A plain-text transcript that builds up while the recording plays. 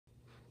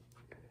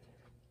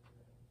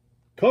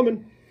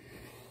Coming.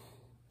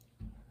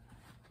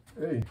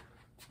 Hey,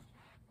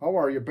 how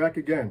are you? Back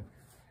again.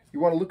 You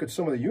want to look at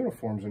some of the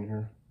uniforms in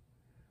here?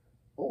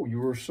 Oh,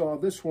 you saw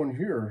this one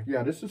here.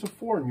 Yeah, this is a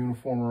foreign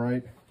uniform,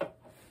 right? I'm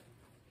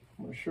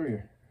going to show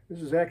you.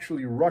 This is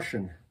actually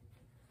Russian.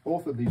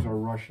 Both of these are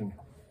Russian.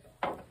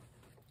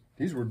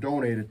 These were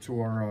donated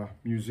to our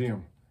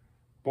museum.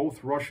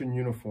 Both Russian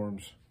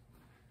uniforms.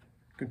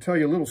 I can tell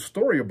you a little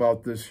story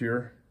about this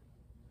here.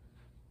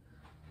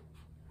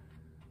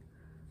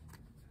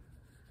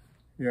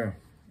 Yeah,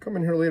 come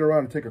in here later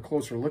on and take a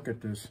closer look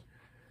at this.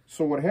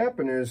 So what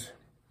happened is,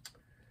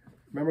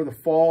 remember the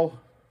fall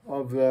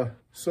of the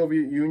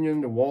Soviet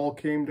Union, the wall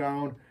came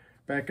down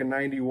back in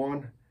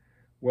 '91?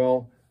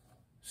 Well,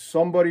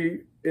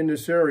 somebody in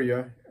this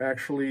area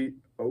actually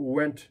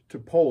went to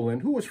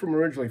Poland, who was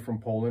originally from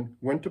Poland,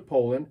 went to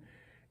Poland,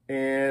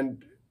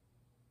 and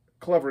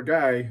clever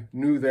guy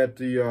knew that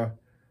the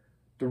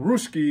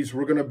Ruskies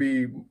were going to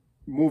be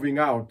moving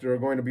out. They're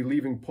going to be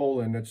leaving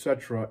Poland,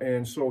 etc.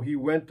 And so he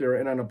went there,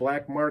 and on a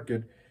black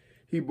market,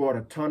 he bought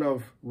a ton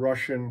of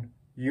Russian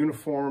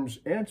uniforms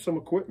and some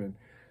equipment.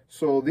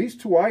 So these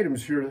two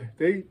items here,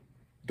 they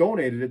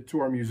donated it to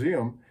our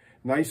museum.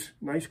 Nice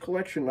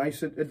collection,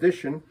 nice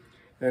addition.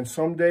 And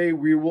someday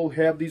we will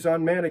have these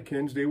on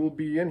mannequins. They will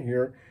be in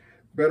here,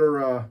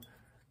 better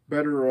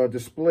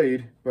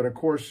displayed. But of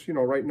course, you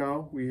know, right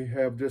now we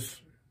have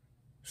this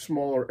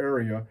smaller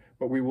area,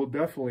 but we will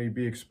definitely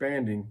be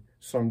expanding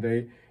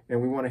someday, and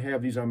we want to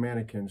have these on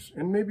mannequins.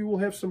 And maybe we'll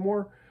have some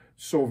more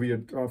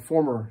Soviet,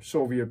 former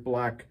Soviet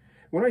bloc.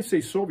 When I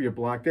say Soviet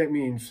bloc, that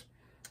means,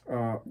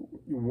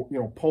 you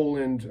know,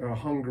 Poland,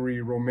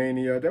 Hungary,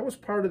 Romania. That was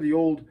part of the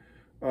old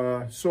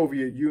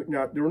Soviet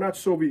Union. They were not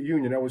Soviet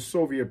Union, that was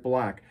Soviet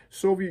bloc.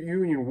 Soviet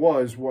Union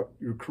was what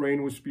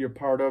Ukraine was to be a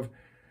part of,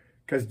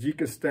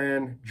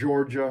 Kazakhstan,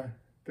 Georgia.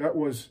 That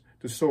was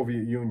the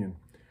Soviet Union.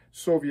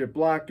 Soviet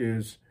bloc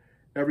is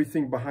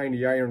everything behind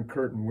the Iron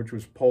Curtain, which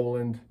was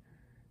Poland,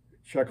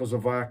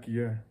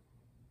 Czechoslovakia,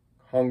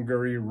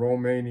 Hungary,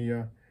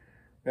 Romania.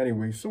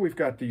 Anyway, so we've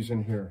got these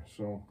in here.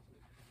 So,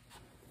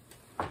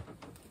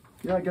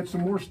 yeah, I got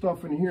some more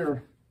stuff in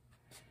here.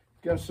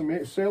 Got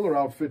some sailor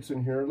outfits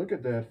in here. Look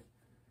at that.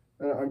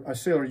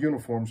 Sailor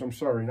uniforms. I'm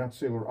sorry, not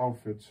sailor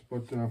outfits.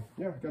 But,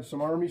 yeah, got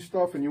some army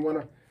stuff, and you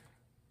want to...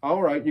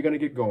 All right, you're going to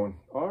get going.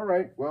 All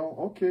right, well,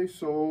 okay,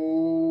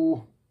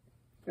 so...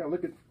 Yeah,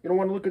 look at... You don't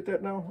want to look at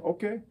that now?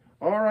 Okay.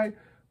 All right.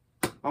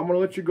 I'm going to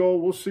let you go.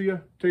 We'll see you.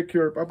 Take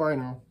care. Bye-bye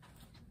now.